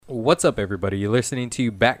What's up, everybody? You're listening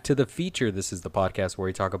to Back to the Feature. This is the podcast where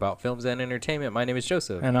we talk about films and entertainment. My name is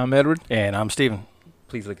Joseph. And I'm Edward. And I'm Steven.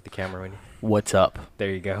 Please look at the camera when you... What's up? There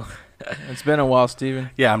you go. It's been a while, Steven.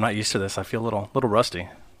 Yeah, I'm not used to this. I feel a little rusty.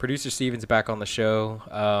 Producer Steven's back on the show.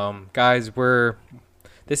 Guys,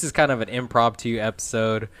 this is kind of an impromptu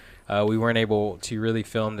episode. We weren't able to really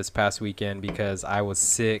film this past weekend because I was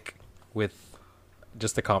sick with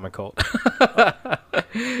just the common cold.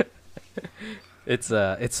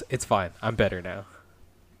 It's fine. I'm better now.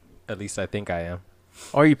 At least I think I am.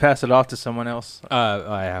 Or you pass it off to someone else.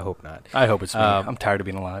 I hope not. I hope it's me. I'm tired of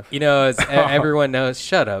being alive. You know, everyone knows.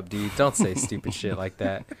 Shut up, dude. Don't say stupid shit like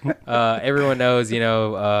that. Everyone knows.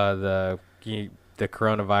 The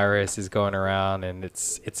coronavirus is going around, and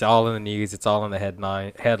it's all in the news. It's all in the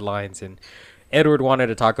headlines. And Edward wanted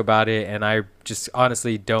to talk about it, and I just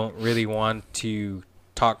honestly don't really want to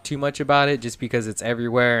talk too much about it, just because it's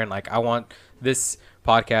everywhere. And like, I want this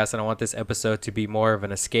podcast and I want this episode to be more of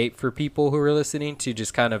an escape for people who are listening, to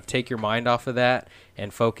just kind of take your mind off of that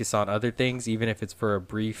and focus on other things, even if it's for a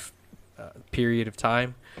brief period of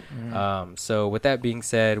time. So with that being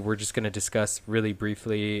said, we're just going to discuss really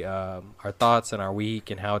briefly our thoughts on our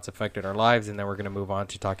week and how it's affected our lives, and then we're going to move on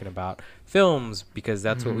to talking about films, because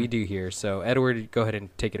that's what we do here. So Edward, go ahead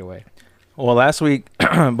and take it away. Well, last week,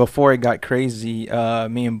 before it got crazy,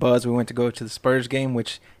 me and Buzz, we went to go to the Spurs game,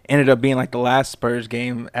 which ended up being like the last Spurs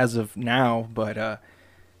game as of now. But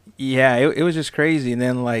it was just crazy. And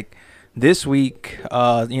then like this week,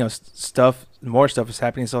 more stuff is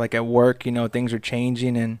happening. So like at work, things are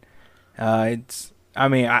changing, and I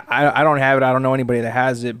don't have it. I don't know anybody that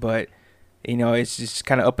has it, but it's just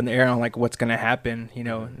kind of up in the air on like what's gonna happen, in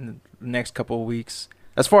the next couple of weeks.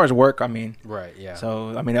 As far as work, Right, yeah. So,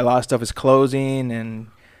 a lot of stuff is closing, and,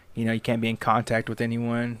 you can't be in contact with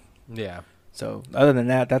anyone. Yeah. So, other than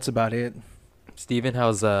that, that's about it. Steven, how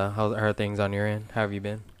are things on your end? How have you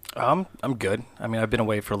been? I'm good. I've been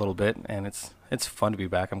away for a little bit, and it's fun to be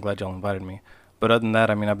back. I'm glad y'all invited me. But other than that,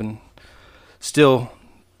 I've been still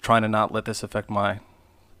trying to not let this affect my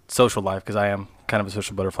social life, because I am kind of a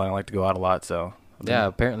social butterfly. I like to go out a lot, so. Yeah,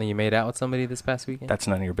 apparently you made out with somebody this past weekend? That's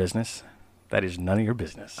none of your business. That is none of your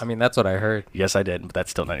business. That's what I heard. Yes, I did, but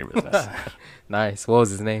that's still none of your business. Nice. What was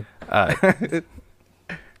his name?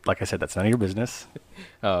 Like I said, that's none of your business.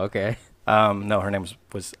 Oh, okay. No, her name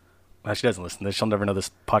was she doesn't listen to this. She'll never know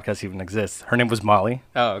this podcast even exists. Her name was Molly.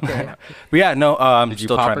 Oh, okay. But yeah, no, I'm Did you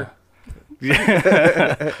still pop trying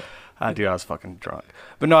her? to. Dude, I was fucking drunk.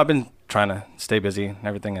 But no, I've been trying to stay busy and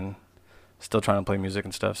everything, and still trying to play music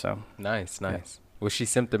and stuff. So Nice. Yeah. Was she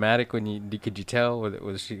symptomatic could you tell?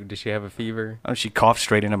 Did she have a fever? She coughed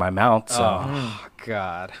straight into my mouth. So Oh,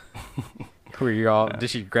 God. Did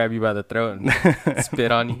she grab you by the throat and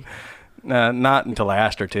spit on you? not until I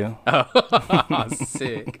asked her to. Oh,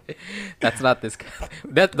 sick. That's not this.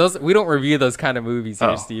 We don't review those kind of movies here,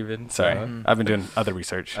 Oh, Steven. Sorry, So. I've been doing other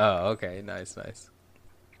research. Oh, okay. Nice.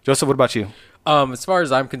 Joseph, what about you? As far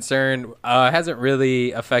as I'm concerned, it hasn't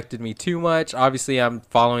really affected me too much. Obviously, I'm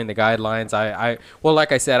following the guidelines.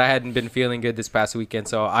 Like I said, I hadn't been feeling good this past weekend,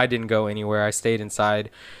 so I didn't go anywhere. I stayed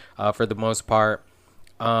inside for the most part.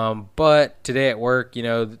 But today at work,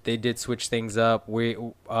 they did switch things up.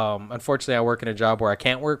 Unfortunately, I work in a job where I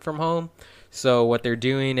can't work from home. So what they're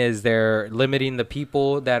doing is they're limiting the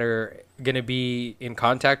people that are going to be in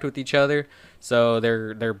contact with each other. So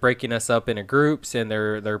they're breaking us up into groups, and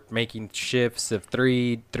they're making shifts of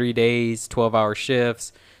 3 days, 12-hour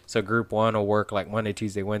shifts. So group 1 will work like Monday,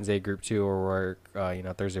 Tuesday, Wednesday. Group 2 will work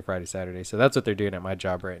Thursday, Friday, Saturday. So that's what they're doing at my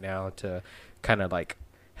job right now, to kind of like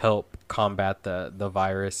help combat the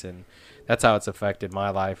virus. And that's how it's affected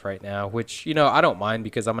my life right now, which I don't mind,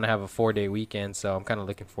 because I'm gonna have a 4-day weekend, so I'm kind of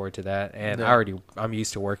looking forward to that. And I'm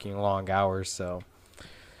used to working long hours, so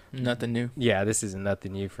Nothing new. yeah, this isn't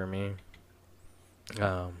nothing new for me.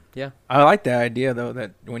 Yeah. I like that idea, though,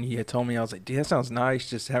 that when he had told me, I was like, dude, that sounds nice,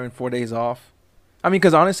 just having 4 days off.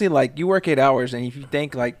 Because honestly, like, you work 8 hours, and if you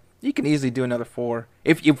think, like, you can easily do another 4.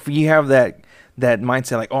 If you have that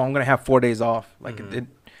mindset, like, oh, I'm going to have 4 days off. Like,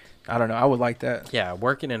 I don't know. I would like that. Yeah,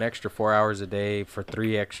 working an extra 4 hours a day for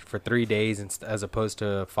 3 days as opposed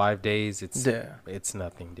to 5 days, it's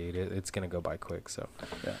nothing, dude. It's gonna go by quick. So,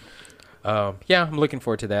 yeah, I'm looking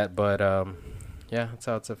forward to that. But yeah, that's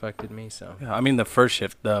how it's affected me. So, Yeah, the first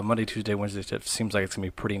shift, the Monday, Tuesday, Wednesday shift, seems like it's gonna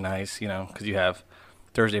be pretty nice, because you have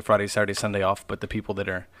Thursday, Friday, Saturday, Sunday off. But the people that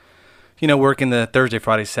are, working the Thursday,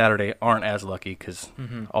 Friday, Saturday aren't as lucky, because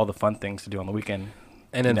all the fun things to do on the weekend.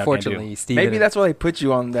 and unfortunately, Steven, maybe that's why they put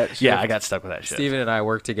you on that shift. Yeah, I got stuck with that shit. Steven and I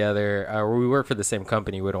work together. We work for the same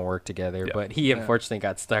company. We don't work together, but he unfortunately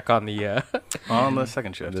got stuck on the On the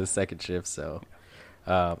second shift. the second shift. So,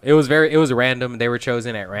 it was random. They were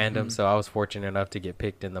chosen at random, so I was fortunate enough to get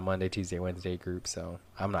picked in the Monday, Tuesday, Wednesday group. So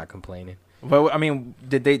I'm not complaining. Well, I mean,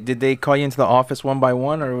 did they call you into the office one by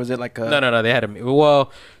one, or was it like a? No. They had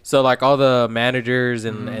so like all the managers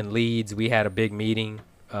and leads, we had a big meeting,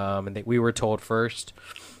 and we were told first,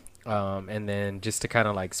 and then just to kind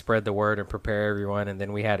of like spread the word and prepare everyone, and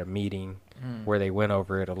then we had a meeting where they went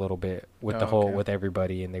over it a little bit with with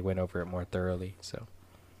everybody, and they went over it more thoroughly. So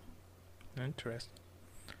interesting.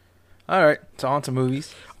 All right, so on to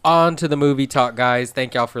movies. On to the movie talk, guys.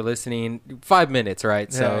 Thank y'all for listening. 5 minutes,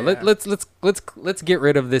 right? So let's get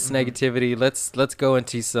rid of this negativity. Let's go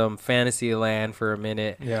into some fantasy land for a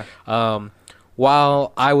minute. Yeah.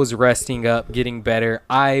 While I was resting up, getting better,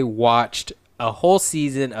 I watched a whole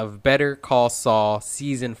season of Better Call Saul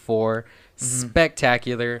season 4.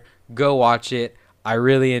 Spectacular. Go watch it. I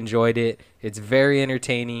really enjoyed it. It's very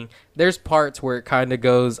entertaining. There's parts where it kind of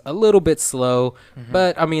goes a little bit slow,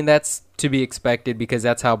 but I mean that's to be expected because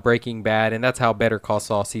that's how Breaking Bad and that's how Better Call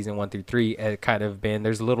Saul season 1 through 3 kind of been.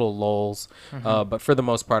 There's little lulls, but for the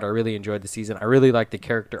most part, I really enjoyed the season. I really like the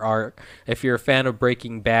character arc. If you're a fan of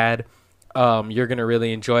Breaking Bad, you're gonna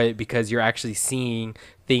really enjoy it because you're actually seeing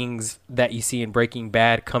things that you see in Breaking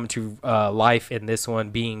Bad come to life in this one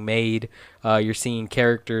being made. You're seeing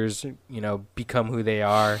characters, become who they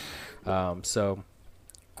are. So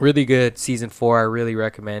really good season 4. I really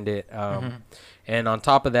recommend it. And on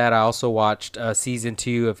top of that, I also watched season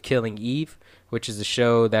 2 of Killing Eve, which is a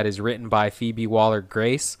show that is written by Phoebe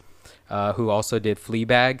Waller-Grace, who also did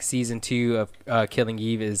Fleabag. Season 2 of Killing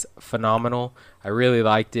Eve is phenomenal. I really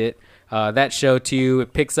liked it. That show too,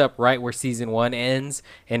 it picks up right where season 1 ends,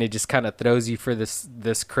 and it just kind of throws you for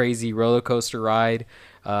this crazy roller coaster ride,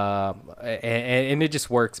 and it just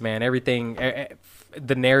works, man. Everything,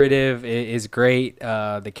 the narrative is great,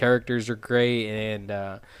 the characters are great,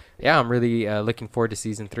 and yeah, I'm really looking forward to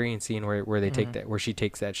season 3 and seeing where they take that, where she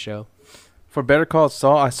takes that show. For Better Call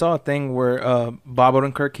Saul, I saw a thing where Bob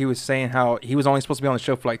Odenkirk, he was saying how he was only supposed to be on the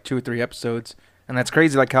show for like 2 or 3 episodes. And that's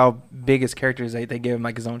crazy, like how big his character is. They gave him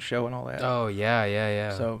like his own show and all that. Oh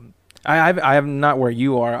yeah. So I am not where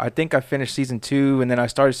you are. I think I finished season 2 and then I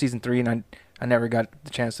started season 3 and I never got the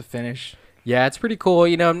chance to finish. Yeah, it's pretty cool.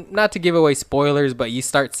 Not to give away spoilers, but you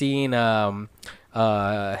start seeing Hector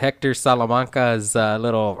Salamanca's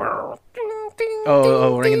little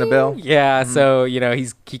ringing the bell. Yeah, so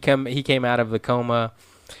he came out of the coma,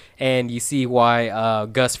 and you see why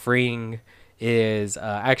Gus Fring is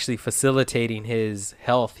actually facilitating his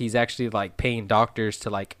health. He's actually like paying doctors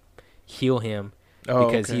to like heal him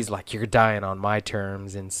because he's like, you're dying on my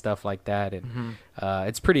terms and stuff like that. And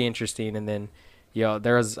it's pretty interesting. And then, I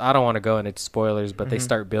don't want to go into spoilers, but they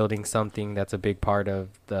start building something that's a big part of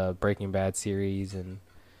the Breaking Bad series. And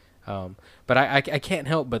but I can't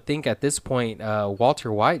help but think at this point,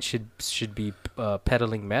 Walter White should be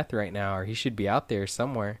peddling meth right now, or he should be out there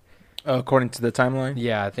somewhere. According to the timeline?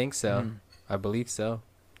 Yeah, I think so. I believe so.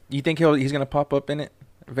 You think he's gonna pop up in it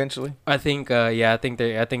eventually? I think, I think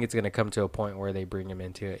it's gonna come to a point where they bring him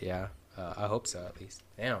into it. Yeah, I hope so at least.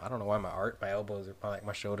 Damn, I don't know why my elbows are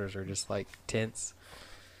my shoulders are just like tense.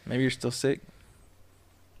 Maybe you're still sick.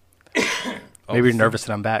 Maybe you're nervous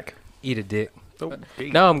that I'm back. Eat a dick. Oh,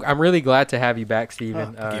 no, I'm really glad to have you back,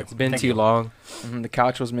 Steven. It's been too long. The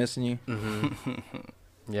couch was missing you.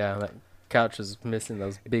 Yeah, that couch was missing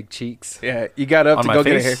those big cheeks. Yeah, you got up to go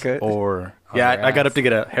get a haircut. I got up to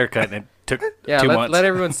get a haircut and it took 2 months. Let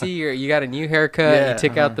everyone see you got a new haircut. Yeah, you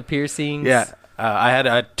took out the piercings. Yeah, I had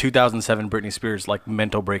a 2007 Britney Spears like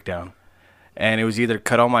mental breakdown, and it was either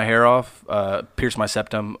cut all my hair off, pierce my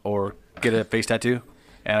septum, or get a face tattoo.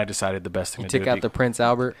 And I decided the best thing to do. You took out the Prince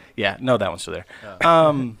Albert? Yeah, no, that one's still there.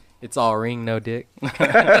 It's all ring, no dick.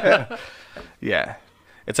 Yeah.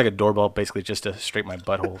 It's like a doorbell, basically, just to straighten my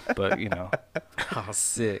butthole, but, Oh,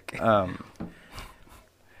 sick.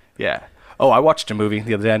 Yeah. Oh, I watched a movie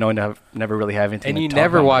the other day. I know I never really have anything. And you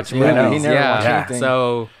never watch movies. Yeah, he never watched anything.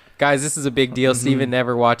 So, guys, this is a big deal. Steven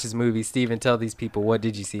never watches movies. Steven, tell these people, what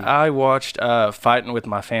did you see? I watched Fighting with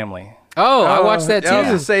My Family. Oh, I watched that too. I was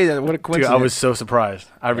going to say that. What a coincidence. Dude, I was so surprised.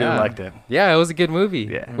 I really liked it. Yeah, it was a good movie.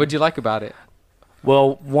 Yeah. What'd you like about it?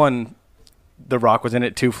 Well, one, The Rock was in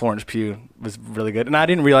it. 2, Florence Pugh was really good. And I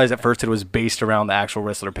didn't realize at first it was based around the actual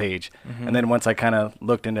wrestler Paige. And then once I kind of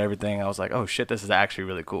looked into everything, I was like, oh, shit, this is actually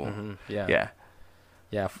really cool. Yeah.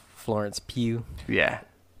 Yeah, Florence Pugh. Yeah.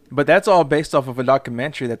 But that's all based off of a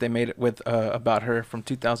documentary that they made with about her from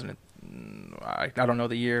 2000. I don't know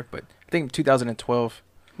the year, but I think 2012.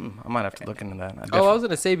 I might have to look into that. Oh, I was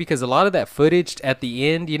gonna say, because a lot of that footage at the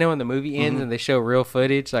end, you know, when the movie ends and they show real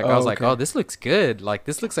footage, like I was like, oh, this looks good. Like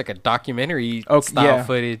this looks like a documentary style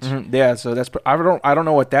footage. Yeah, so that's I don't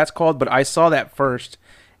know what that's called, but I saw that first,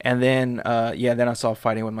 and then then I saw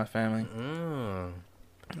Fighting with My Family.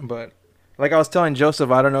 But like I was telling Joseph,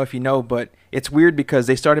 I don't know if you know, but it's weird because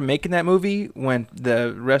they started making that movie when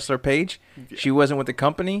the wrestler Paige, she wasn't with the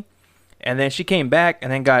company. And then she came back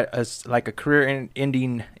and then got a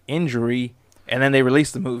career-ending injury, and then they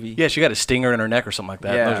released the movie. Yeah, she got a stinger in her neck or something like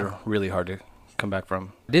that. Yeah. Those are really hard to come back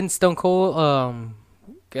from. Didn't Stone Cold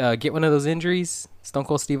get one of those injuries? Stone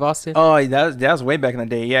Cold Steve Austin? Oh, that was way back in the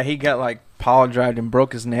day. Yeah, he got like power drived and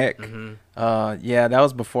broke his neck. Yeah, that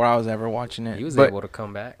was before I was ever watching it. He was able to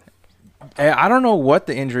come back. I don't know what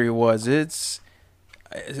the injury was.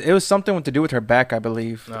 It was something to do with her back, I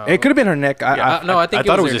believe. It could have been her neck. I think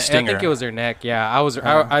it was a stinger. I think it was her neck. Yeah,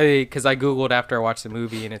 because I googled after I watched the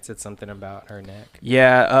movie and it said something about her neck.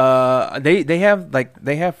 Yeah, they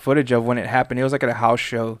have footage of when it happened. It was like at a house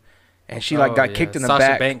show, and she got kicked in the back.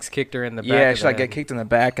 Sasha Banks kicked her in the back. Yeah, she got kicked in the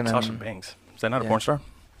back, and then Sasha Banks. Is that not a porn star?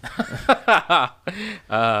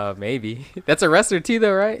 Maybe. That's a wrestler too,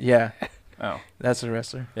 though, right? Yeah. Oh, that's a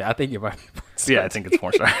wrestler. Yeah, I think it might be porn star. Yeah, I think it's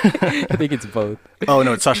porn star. I think it's both. Oh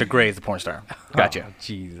no, it's Sasha Grey, the porn star. Gotcha. Oh,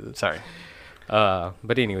 Jesus. Sorry.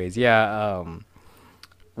 But anyways,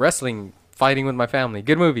 wrestling, Fighting with My Family.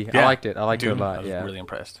 Good movie. Yeah. I liked it. I liked it a lot. I was really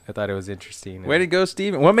impressed. I thought it was interesting. Way to go,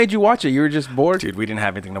 Steven. What made you watch it? You were just bored? Dude, we didn't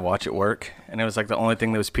have anything to watch at work, and it was like the only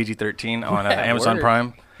thing that was PG-13 on Amazon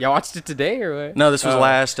Prime. Y'all watched it today or what? No, this was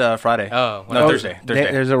last Friday. Oh. No, Thursday.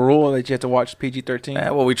 There's a rule that you have to watch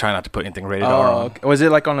PG-13? Well, we try not to put anything rated R on. Okay. Was it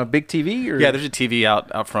like on a big TV? Or? Yeah, there's a TV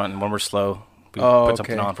out front, and when we're slow, we put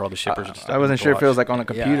something on for all the shippers. I wasn't sure if it was like on a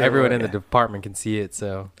computer. Yeah, everyone in the department can see it,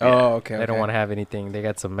 so. Okay. They don't want to have anything. They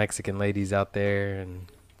got some Mexican ladies out there and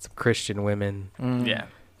some Christian women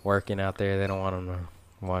working out there. They don't want them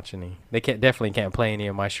to watch any. They definitely can't play any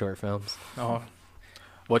of my short films. Oh.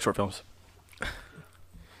 What short films?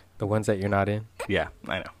 The ones that you're not in? Yeah,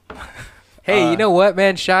 I know. Hey, you know what,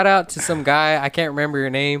 man? Shout out to some guy. I can't remember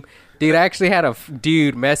your name. Dude, I actually had a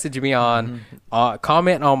dude message me on,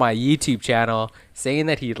 comment on my YouTube channel saying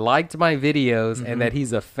that he liked my videos and that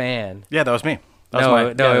he's a fan. Yeah, that was me. It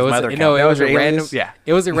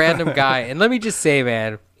was a random guy. And let me just say,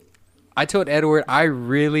 man, I told Edward, I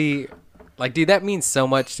really, dude, that means so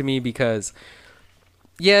much to me because,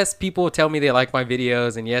 yes, people tell me they like my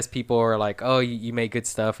videos, and yes, people are like, oh, you make good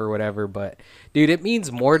stuff or whatever, but, dude, it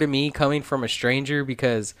means more to me coming from a stranger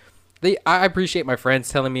because I appreciate my friends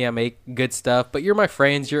telling me I make good stuff, but you're my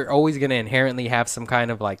friends. You're always going to inherently have some kind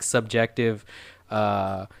of, subjective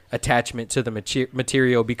attachment to the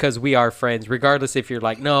material because we are friends, regardless if you're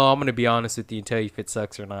like, no, I'm going to be honest with you and tell you if it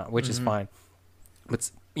sucks or not, which is fine. But,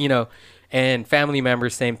 and family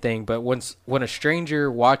members, same thing. But when a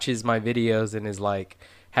stranger watches my videos and is like,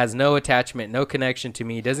 has no attachment, no connection to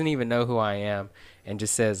me, doesn't even know who I am, and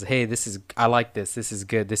just says, hey, I like this is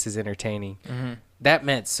good, this is entertaining. That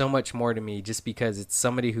meant so much more to me just because it's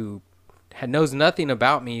somebody who knows nothing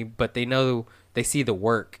about me, but they see the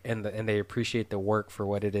work and they appreciate the work for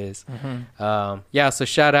what it is. So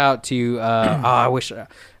shout out to I wish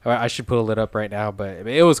I should pull it up right now, but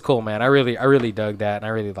it was cool, man. I really dug that and I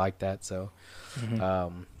really liked that. So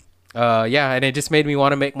and it just made me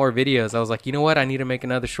want to make more videos. I was like, you know what, I need to make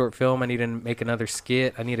another short film, I need to make another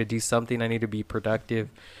skit, I need to do something, I need to be productive,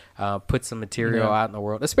 put some material out in the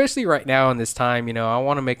world, especially right now in this time. I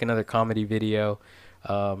want to make another comedy video,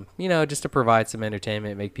 just to provide some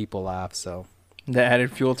entertainment, make people laugh. So that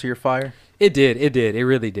added fuel to your fire. It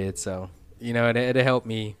really did. So it helped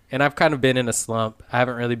me, and I've kind of been in a slump. I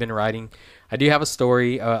haven't really been writing. I do have a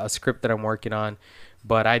story, a script that I'm working on,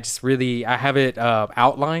 but I have it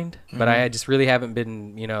outlined, but I just really haven't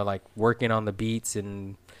been working on the beats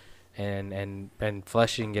and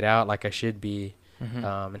fleshing it out like I should be.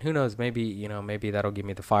 And who knows, maybe that'll give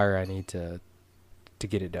me the fire I need to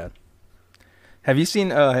get it done. Have you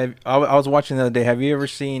seen I was watching the other day, have you ever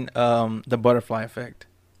seen The Butterfly Effect?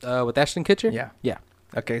 With Ashton Kutcher? Yeah.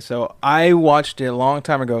 Okay, so I watched it a long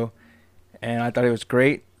time ago and I thought it was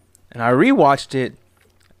great, and I rewatched it,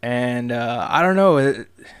 and I don't know,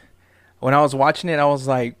 when I was watching it I was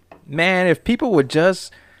like, man, if people would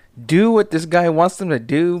just do what this guy wants them to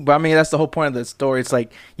do. But I mean, that's the whole point of the story. It's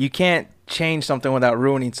like you can't change something without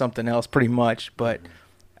ruining something else, pretty much. But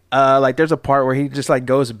there's a part where he just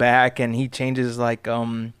goes back and he changes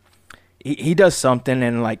he does something,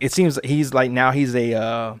 and it seems he's now he's in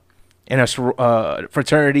a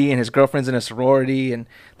fraternity, and his girlfriend's in a sorority, and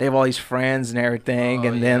they have all these friends and everything.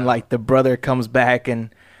 And then the brother comes back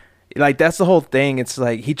and like that's the whole thing. It's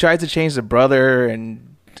like he tries to change the brother,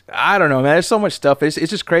 and I don't know, man. There's so much stuff. It's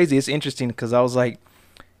just crazy. It's interesting because I was like,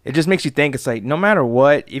 it just makes you think. It's like no matter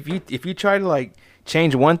what, if you try to like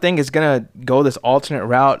change one thing, it's gonna go this alternate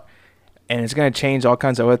route, and it's gonna change all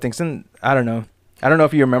kinds of other things. And I don't know. I don't know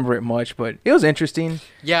if you remember it much, but it was interesting.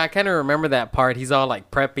 Yeah, I kind of remember that part. He's all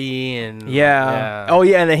like preppy and Yeah. Oh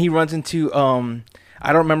yeah, and then he runs into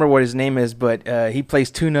I don't remember what his name is, but he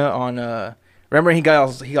plays Tuna on remember he got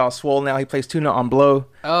swollen now. He plays Tuna on Blow.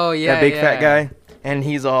 Oh yeah, that big fat guy. And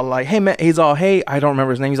he's all like, "Hey man," he's all, "Hey," I don't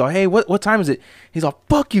remember his name. He's all, "Hey, what time is it?" He's all,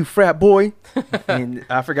 "Fuck you, frat boy." And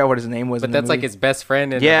I forgot what his name was. But that's like his best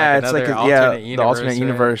friend in yeah, like it's like the alternate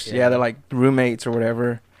universe. Yeah, they're like roommates or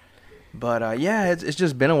whatever. But yeah, it's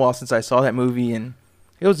just been a while since I saw that movie, and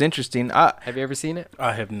it was interesting. Have you ever seen it?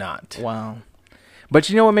 I have not. Wow. But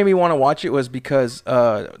you know what made me want to watch it was because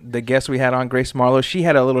the guest we had on, Grace Marlowe, she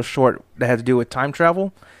had a little short that had to do with time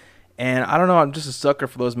travel. And I don't know, I'm just a sucker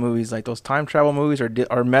for those movies. Like those time travel movies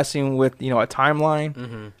are messing with, a timeline.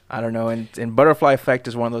 Mm-hmm. I don't know. And Butterfly Effect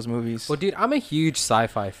is one of those movies. Well, dude, I'm a huge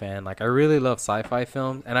sci-fi fan. Like I really love sci-fi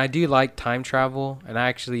films, and I do like time travel. And I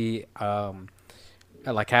actually I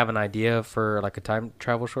like have an idea for like a time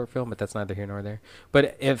travel short film, but that's neither here nor there.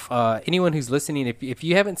 But if anyone who's listening, if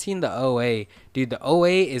you haven't seen the OA, dude, the OA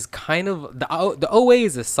is kind of the OA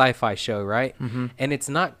is a sci-fi show, right? Mm-hmm. And it's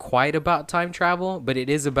not quite about time travel, but it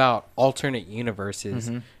is about alternate universes.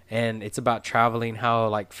 Mm-hmm. And it's about traveling, how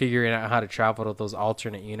like figuring out how to travel to those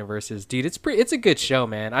alternate universes, dude. It's a good show,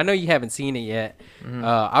 man. I know you haven't seen it yet. Mm-hmm.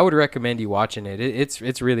 I would recommend you watching it.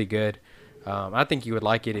 It's really good. I think you would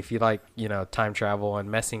like it if you like, time travel and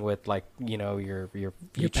messing with like, your future,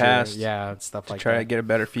 Your past, yeah, and stuff to like try that. to get a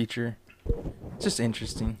better future. It's just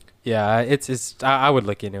interesting. Yeah, it's. I would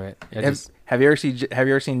look into it. Have you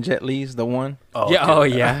ever seen Jet Li's The One? Oh, yeah. dude. Oh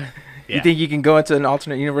yeah. Yeah. You think you can go into an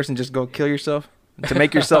alternate universe and just go kill yourself to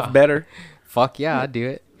make yourself better? Fuck yeah, I'd do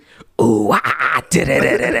it. Ooh, did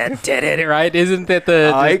it, right? Isn't that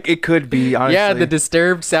the it could be, honestly. yeah, the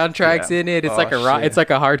Disturbed soundtrack's Yeah. in it. It's Oh, like a rock. shit. It's like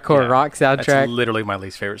a hardcore Yeah. rock soundtrack. That's literally my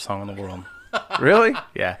least favorite song in the world. Really?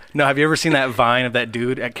 Yeah. No, have you ever seen that Vine of that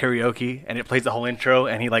dude at karaoke and it plays the whole intro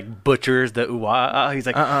and he like butchers the ooh ah? He's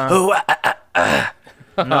like ooh ah.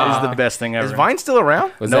 No, it's the best thing ever. Is Vine still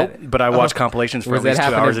around? Was Nope. that but I watch compilations for was at that least 2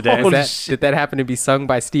 happening? hours a day. Holy Did shit. that happen to be sung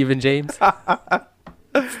by Stephen James?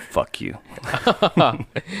 Fuck you.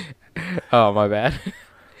 Oh my bad.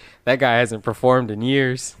 That guy hasn't performed in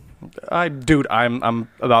years. Dude, I'm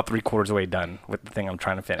about 3/4 of the way done with the thing I'm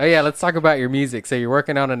trying to finish. Oh yeah, let's talk about your music. So you're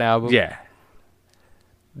working on an album. Yeah.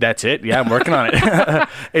 That's it. Yeah, I'm working on it.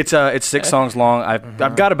 It's 6 songs long.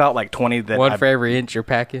 I've got about like 20 that One for every inch you're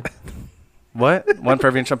packing. What? One for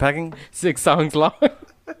every inch I'm packing? 6 songs long.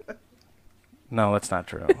 No, that's not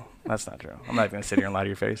true. That's not true. I'm not even gonna sit here and lie to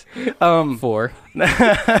your face. 4.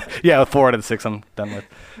 Yeah, 4 out of the 6 I'm done with.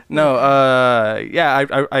 No, yeah,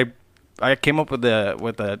 I came up with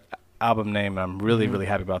the album name. And I'm really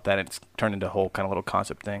happy about that. It's turned into a whole kind of little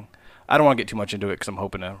concept thing. I don't want to get too much into it because I'm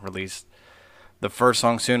hoping to release the first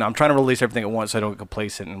song soon. I'm trying to release everything at once so I don't get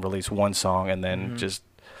complacent and release one song and then just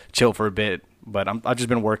chill for a bit. But I've just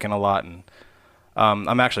been working a lot, and I've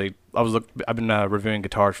been reviewing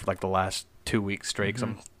guitars for like the last 2 weeks straight because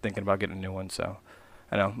I'm thinking about getting a new one. So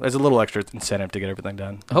I know there's a little extra incentive to get everything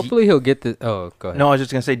done. Hopefully he'll get the. Oh, go ahead. No, I was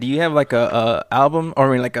just gonna say, do you have like a album, or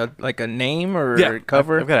I mean like a name or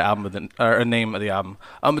cover? I've got an album with or a name of the album.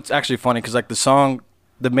 It's actually funny because like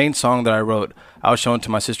the main song that I wrote, I was showing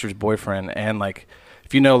to my sister's boyfriend, and like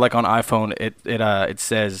if you know, like on iPhone, it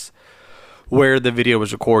says where the video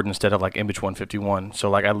was recorded instead of like Image 151. So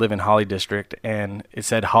like I live in Holly District, and it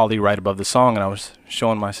said Holly right above the song, and I was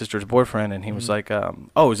showing my sister's boyfriend, and he was like,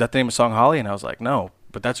 "Oh, is that the name of the song, Holly?" And I was like, "No,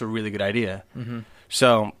 but that's a really good idea."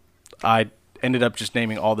 So I ended up just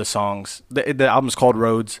naming all the songs. The album's called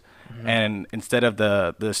Roads, and instead of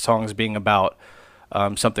the songs being about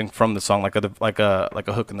something from the song, like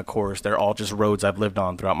a hook in the chorus, they're all just roads I've lived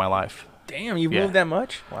on throughout my life. Damn, you've Yeah. moved that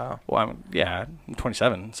much? Wow. Well, I'm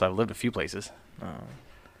 27, so I've lived a few places. Oh,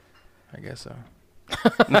 I guess so.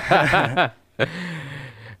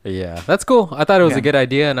 Yeah, that's cool. I thought it was Yeah. a good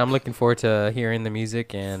idea, and I'm looking forward to hearing the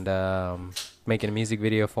music and making a music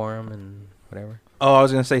video for him and whatever. Oh, I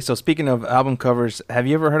was gonna say. So speaking of album covers, have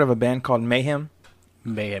you ever heard of a band called Mayhem?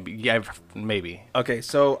 Maybe, yeah, maybe. Okay,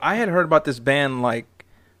 so I had heard about this band like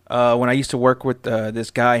when I used to work with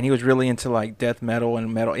this guy, and he was really into like death metal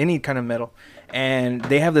and metal, any kind of metal. And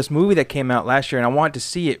they have this movie that came out last year, and I wanted to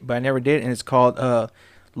see it, but I never did. And it's called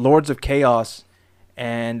Lords of Chaos,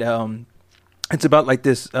 and it's about like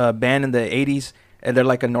this band in the '80s, and they're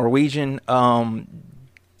like a Norwegian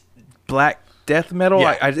black death metal.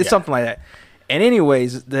 Yeah, It's something like that. And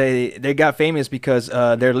anyways, they got famous because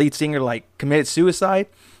their lead singer like committed suicide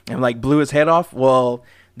and like blew his head off. Well,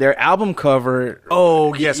 their album cover.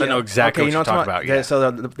 Oh yes, I know exactly what you're talking about. Yeah. So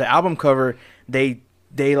the album cover, they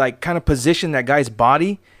like kind of positioned that guy's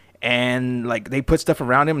body, and like they put stuff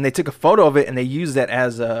around him, and they took a photo of it, and they used that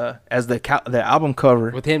as the album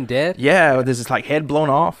cover With him dead? Yeah, with his like head blown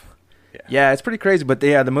off. Yeah, it's pretty crazy. But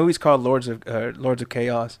yeah, the movie's called Lords of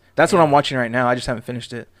Chaos. That's what I'm watching right now. I just haven't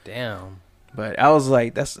finished it. Damn. But I was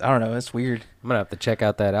like, I don't know, that's weird. I'm gonna have to check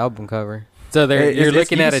out that album cover. So you you're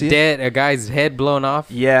looking at can see a guy's head blown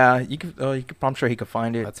off? Yeah, you could. I'm sure he could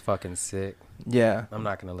find it. That's fucking sick. Yeah, I'm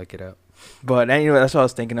not gonna look it up. but anyway, that's what I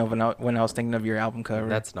was thinking of when I was thinking of your album cover.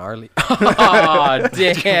 That's gnarly. Oh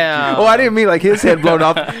damn. Oh, I didn't mean like his head blown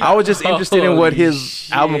off. I was just interested in what his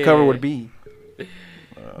album cover would be.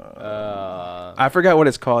 I forgot what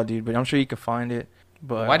it's called, dude, but I'm sure you could find it.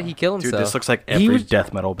 But why did he kill Dude, himself? this looks like every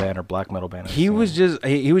death metal band or black metal band. He was just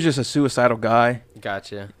a suicidal guy.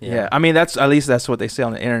 Gotcha. Yeah. I mean at least that's what they say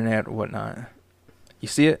on the internet or whatnot. You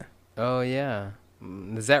see it? Oh yeah.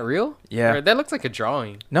 Is that real? Yeah. Or that looks like a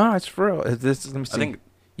drawing. No, it's for real. Let me see. I think.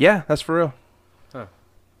 Yeah, that's for real. Huh.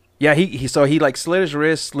 Yeah, he like slit his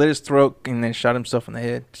wrist, slit his throat, and then shot himself in the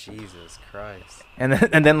head. Jesus Christ. And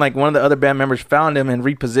then like one of the other band members found him and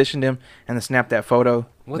repositioned him and then snapped that photo.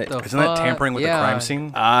 What the Isn't that tampering with the crime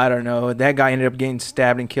scene? I don't know. That guy ended up getting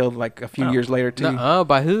stabbed and killed like a few years later too. Oh,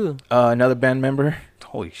 by who? Another band member.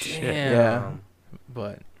 Holy shit. Damn. Yeah.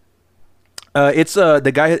 But it's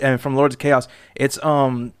the guy from Lords of Chaos. It's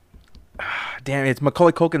damn, it's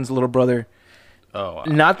Macaulay Culkin's little brother. Oh. Wow.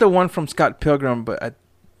 Not the one from Scott Pilgrim, but I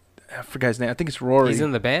forgot his name. I think it's Rory. He's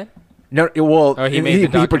in the band? No, he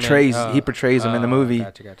portrays him in the movie.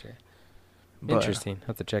 Gotcha. But, Interesting.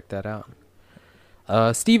 Have to check that out.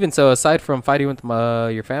 Steven, so aside from fighting with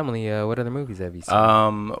your family, what other movies have you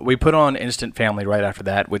seen? We put on Instant Family right after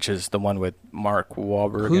that, which is the one with Mark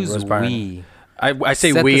Wahlberg Who's and Rose Byrne. we? I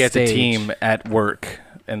say Set we the as a stage. team at work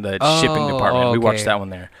in the shipping department. We watched okay. that one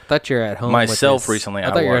there. I thought you were at home. Myself with this, recently, I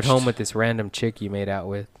I thought you were at watched- home with this random chick you made out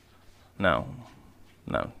with. No.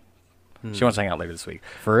 She wants to hang out later this week.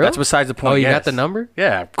 For real? That's besides the point. Oh, you yes. got the number?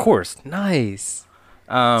 Yeah, of course. Nice.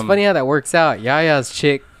 It's funny how that works out. Yaya's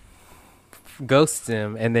chick ghosts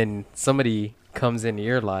him, and then somebody comes into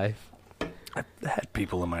your life. I've had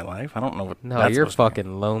people in my life. I don't know what. No, that's you're supposed to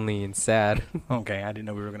fucking lonely and sad. mean. Okay, I didn't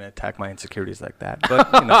know we were gonna attack my insecurities like that.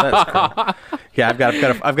 But that's cool. Yeah, I've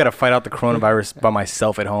got to fight out the coronavirus by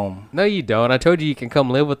myself at home. No, you don't. I told you can come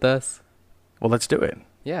live with us. Well, let's do it.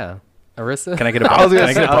 Yeah. Arissa? Can I get a I was bunk,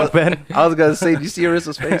 gonna can I get a say- bunk bed? I was gonna say, do you see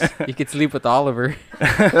Arissa's face? You could sleep with Oliver.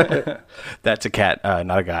 That's a cat,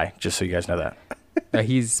 not a guy. Just so you guys know that.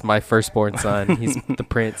 He's my firstborn son. He's the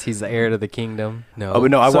prince. He's the heir to the kingdom. No. Oh,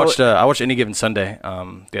 but no, I So- watched Any Given Sunday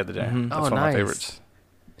the other day. Mhm. That's Oh, one of nice. my favorites.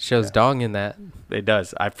 Shows dong in that. It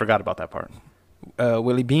does. I forgot about that part.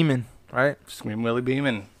 Willie Beeman, right? Scream Willie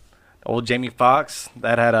Beeman, old Jamie Foxx.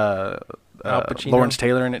 That had Al Pacino. Lawrence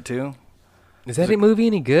Taylor in it too. Is that movie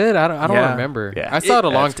any good? I don't Yeah. remember. Yeah. I saw it a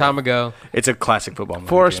long That's time ago. It's a classic football movie.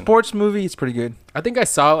 For a dude. sports movie, it's pretty good. I think I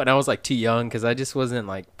saw it when I was like too young because I just wasn't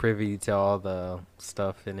like privy to all the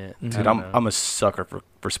stuff in it. Dude, I Dude, don't know. I'm a sucker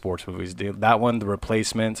for sports movies, dude. That one, The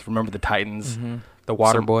Replacements. Remember the Titans, the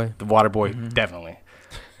Water Some- Boy. The Water Boy, definitely.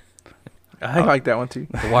 I like that one too.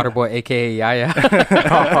 The Water Boy, aka Yaya.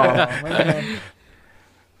 Oh, man.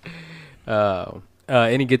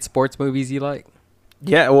 Any good sports movies you like?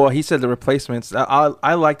 Yeah, well, he said The Replacements.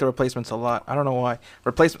 I like The Replacements a lot. I don't know why.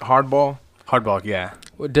 Replacement Hardball. Hardball, yeah.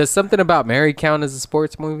 Does Something About Mary count as a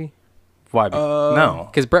sports movie? Why? No.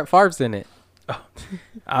 Because Brett Favre's in it.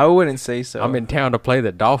 I wouldn't say so. I'm in town to play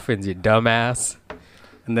the Dolphins, you dumbass.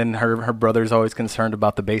 And then her brother's always concerned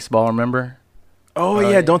about the baseball. Remember? Oh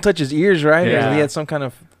yeah, don't touch his ears, right? Or Yeah. he had some kind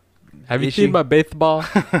of. Have you Issue? seen my baseball?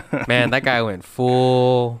 Man, that guy went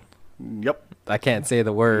full. Yep. I can't say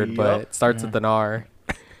the word, but Yup. it starts with an R.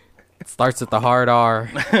 It starts with the hard R.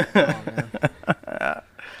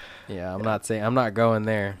 Yeah, I'm not going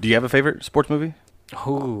there. Do you have a favorite sports movie?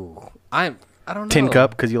 Ooh, I don't know. Tin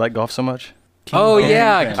Cup, because you like golf so much. Oh Kingpin.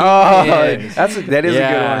 yeah, Oh, Kingpin. that is a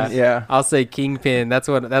good one. Yeah. I'll say Kingpin. That's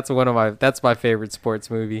my favorite sports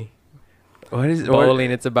movie. What is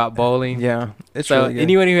Bowling. It's about bowling. Yeah, it's So really good.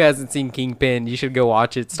 anyone who hasn't seen Kingpin, you should go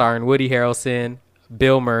watch it. Starring Woody Harrelson,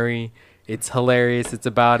 Bill Murray. It's hilarious. It's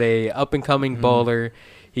about a up and coming bowler.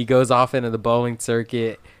 He goes off into the bowling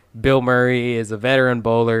circuit. Bill Murray is a veteran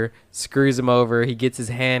bowler. Screws him over. He gets his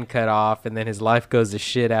hand cut off, and then his life goes to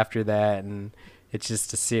shit after that. And it's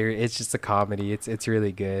just a comedy. It's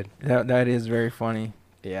really good. That is very funny.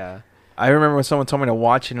 Yeah. I remember when someone told me to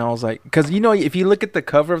watch it, and I was like, because if you look at the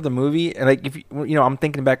cover of the movie, and like if I'm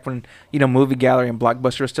thinking back when Movie Gallery and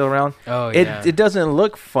Blockbuster were still around. Oh it it doesn't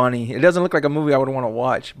look funny. It doesn't look like a movie I would want to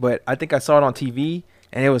watch. But I think I saw it on TV,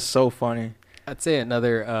 and it was so funny. I'd say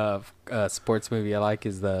another sports movie I like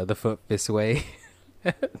is the Foot Fist Way.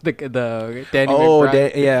 the Danny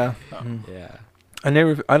McBride. Yeah. Yeah.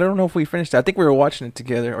 I don't know if we finished it. I think we were watching it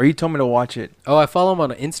together, or you told me to watch it. Oh, I follow him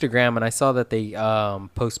on Instagram, and I saw that they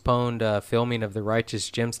postponed filming of the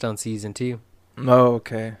Righteous Gemstone season 2. Oh,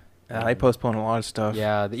 okay. They postponed a lot of stuff.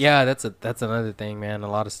 Yeah, that's another thing, man. A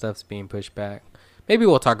lot of stuff's being pushed back. Maybe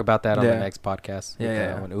we'll talk about that on the next podcast.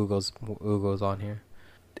 When Ugo's on here.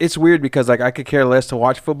 It's weird because like I could care less to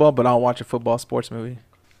watch football, but I'll watch a football sports movie.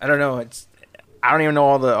 I don't know. I don't even know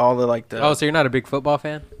all the like the. Oh, so you're not a big football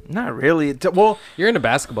fan? Not really. Well, you're into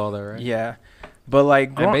basketball though, right? Yeah, but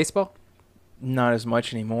like and baseball. Not as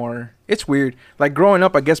much anymore. It's weird. Like growing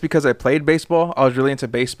up, I guess because I played baseball, I was really into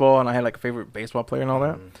baseball, and I had like a favorite baseball player and all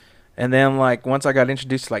that. And then like once I got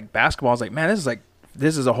introduced to like basketball, I was like, man,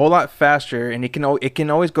 this is a whole lot faster, and it can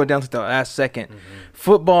always go down to the last second.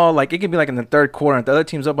 Football, like it can be like in the third quarter, and the other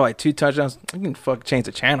team's up by like 2 touchdowns. You can change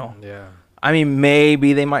the channel. Yeah. I mean,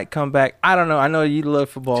 maybe they might come back. I don't know. I know you love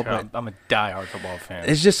football, but I'm a diehard football fan.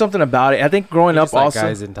 It's just something about it. I think growing up like also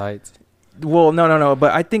guys in tights. Well, no.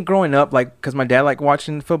 But I think growing up, like, because my dad liked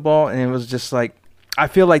watching football, and it was just like, I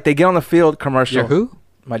feel like they get on the field commercial. Your who?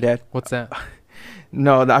 My dad. What's that?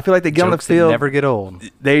 No, I feel like they get on the field. Never get old.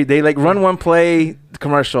 They like run one play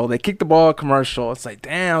commercial. They kick the ball commercial. It's like,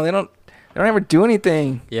 damn, they don't ever do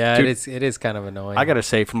anything. Yeah, Dude, it is kind of annoying. I gotta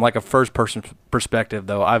say, from like a first person perspective,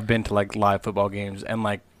 though, I've been to like live football games, and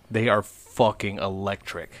like they are fucking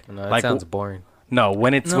electric. No, that like, sounds boring. No,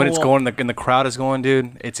 when it's going and the crowd is going,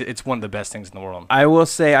 dude, it's one of the best things in the world. I will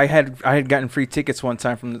say I had gotten free tickets one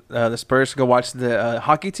time from the Spurs to go watch the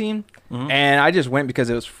hockey team, and I just went because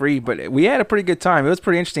it was free. But we had a pretty good time. It was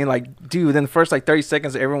pretty interesting. Like, dude, within the first like 30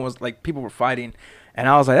 seconds, everyone was like, people were fighting, and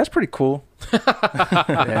I was like, that's pretty cool.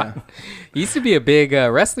 Yeah, You used to be a big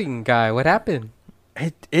wrestling guy. What happened?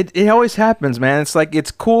 It always happens, man. It's like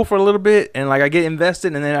it's cool for a little bit, and like I get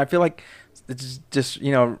invested, and then I feel like it's just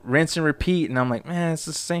rinse and repeat, and I'm like, man, it's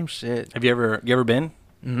the same shit. Have you ever been?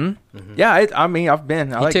 Yeah, I mean, I've been.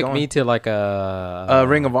 He like took going. me to like a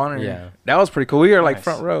Ring of Honor. Yeah, that was pretty cool. We were like Nice.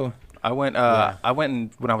 front row. I went. I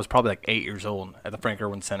went when I was probably like 8 years old at the Frank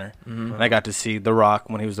Irwin Center, and I got to see The Rock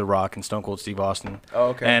when he was The Rock and Stone Cold Steve Austin. Oh,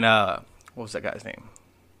 okay. And what was that guy's name?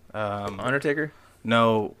 Undertaker.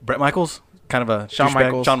 No, Brett Michaels. Kind of a Shawn douchebag.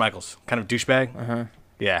 Michaels. Shawn Michaels. Kind of douchebag. Uh-huh.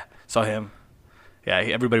 Yeah, saw him. Yeah,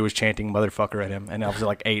 everybody was chanting "motherfucker" at him, and I was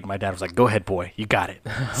like 8. My dad was like, "Go ahead, boy, you got it.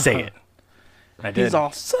 Say it." And I did. He's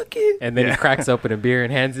all suck it. and then he cracks open a beer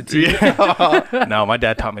and hands it to you. No, my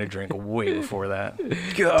dad taught me to drink way before that.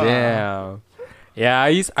 Damn. Yeah,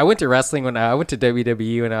 I went to wrestling when I went to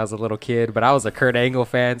WWE when I was a little kid, but I was a Kurt Angle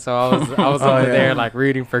fan, so I was over there like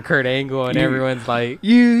rooting for Kurt Angle, and everyone's like,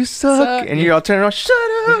 You suck. And you all turn around, shut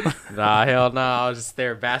up. nah, hell no. I was just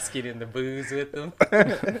there basking in the booze with them.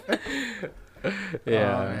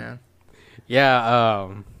 Yeah. Oh, man. Yeah,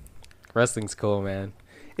 wrestling's cool, man.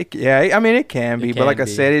 I mean, it can be, but like I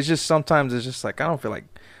be. said, it's just sometimes it's just like I don't feel like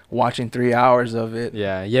watching 3 hours of it.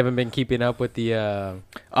 Yeah, you haven't been keeping up with the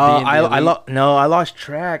I lost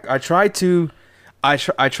track. I tried to,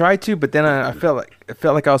 but then I felt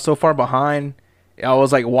like I was so far behind. I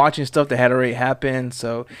was like watching stuff that had already happened.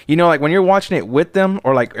 So like when you're watching it with them,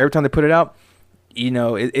 or like every time they put it out,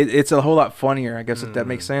 it's a whole lot funnier. I guess if that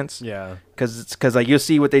makes sense. Yeah. Because like you'll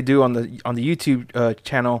see what they do on the YouTube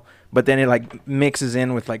channel, but then it like mixes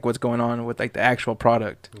in with like what's going on with like the actual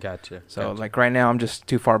product. Gotcha. So like right now I'm just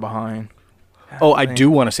too far behind. Oh, I do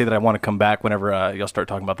want to say that I want to come back whenever y'all start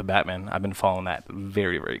talking about the Batman. I've been following that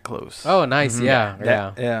very, very close. Oh, nice.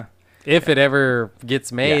 Yeah. Yeah. If it ever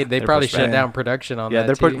gets made, Yeah, they they're probably pushing shut back. down production on Yeah,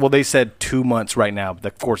 that they're too. well. They said 2 months right now, but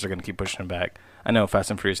of course they're going to keep pushing it back. I know Fast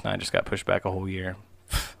and Furious 9 just got pushed back a whole year.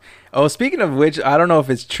 Oh, speaking of which, I don't know if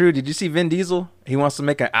it's true. Did you see Vin Diesel? He wants to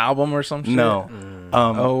make an album or some shit. No.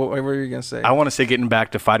 What were you gonna say? I want to say, getting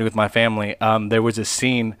back to Fighting with My Family, there was a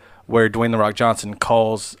scene where Dwayne "The Rock" Johnson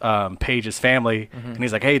calls Paige's family, and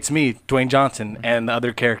he's like, "Hey, it's me, Dwayne Johnson," and the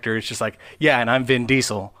other character is just like, "Yeah, and I'm Vin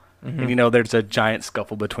Diesel." And there's a giant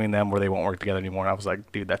scuffle between them where they won't work together anymore. I was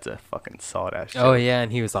like, dude, that's a fucking solid ass joke. Oh yeah,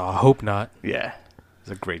 and he was all, I hope not. Yeah,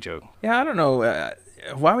 it's a great joke. Yeah, I don't know.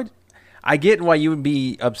 Why would I get why you would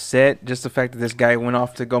be upset? Just the fact that this guy went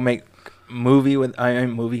off to go make money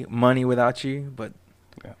without you. But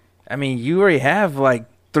Yeah. I mean, you already have like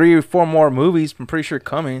 3 or 4 more movies. I'm pretty sure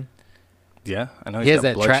coming. Yeah, I know He has got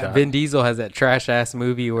that Bloodshot. Vin Diesel has that trash ass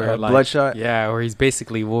movie where like Bloodshot. Yeah, where he's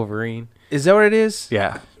basically Wolverine. Is that what it is?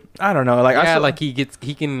 Yeah, I don't know. Like I Yeah, saw, like he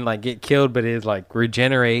can like get killed, but it like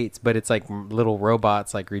regenerates, but it's like little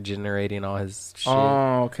robots like regenerating all his shit.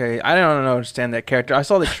 Oh, okay. I don't understand that character. I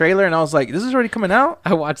saw the trailer and I was like, this is already coming out?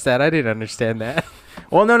 I watched that. I didn't understand that.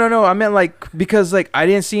 Well, no. I meant like because like I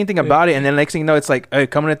didn't see anything about it, and then next thing you know, it's like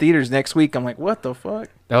coming to theaters next week. I'm like, what the fuck?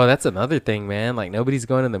 Oh, that's another thing, man. Like nobody's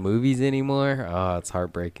going to the movies anymore. Oh, it's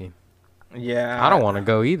heartbreaking. Yeah. I don't want to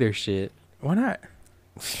go either. Shit. Why not?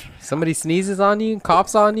 Somebody sneezes on you,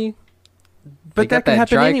 coughs on you. But that can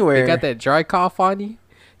happen anywhere. They got that dry cough on you.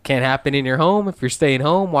 Can't happen in your home if you're staying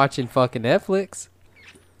home watching fucking Netflix.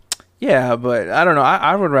 Yeah, but I don't know.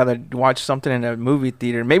 I would rather watch something in a movie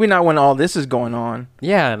theater. Maybe not when all this is going on.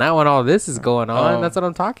 Yeah, not when all this is going on. Oh. That's what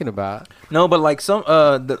I'm talking about. No, but like some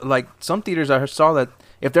some theaters I saw that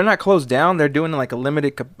if they're not closed down, they're doing like a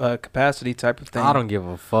limited capacity type of thing. I don't give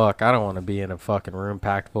a fuck. I don't want to be in a fucking room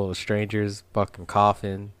packed full of strangers, fucking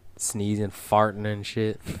coughing, sneezing, farting and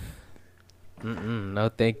shit. No,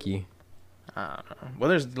 thank you.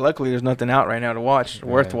 Well, luckily there's nothing out right now to watch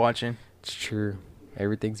worth Yeah. watching. It's true.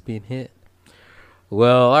 Everything's being hit.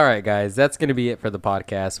 Well, all right, guys. That's going to be it for the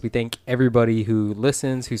podcast. We thank everybody who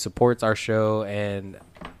listens, who supports our show, and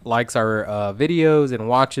likes our videos and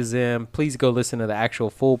watches them. Please go listen to the actual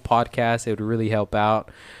full podcast. It would really help out.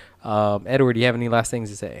 Edward, do you have any last things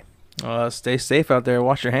to say? Stay safe out there.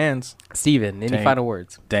 Wash your hands. Steven, any Dang. final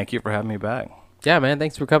words? thank you for having me back. Yeah, man.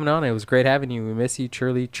 Thanks for coming on. It was great having you. We miss you.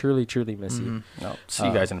 Truly, truly, truly miss you. I'll see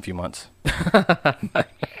you guys in a few months.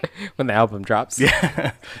 When the album drops.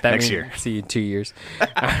 Yeah, That next means year. See you in 2 years.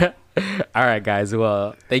 All right, guys.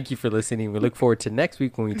 Well, thank you for listening. We look forward to next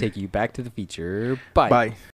week when we take you back to the feature. Bye. Bye.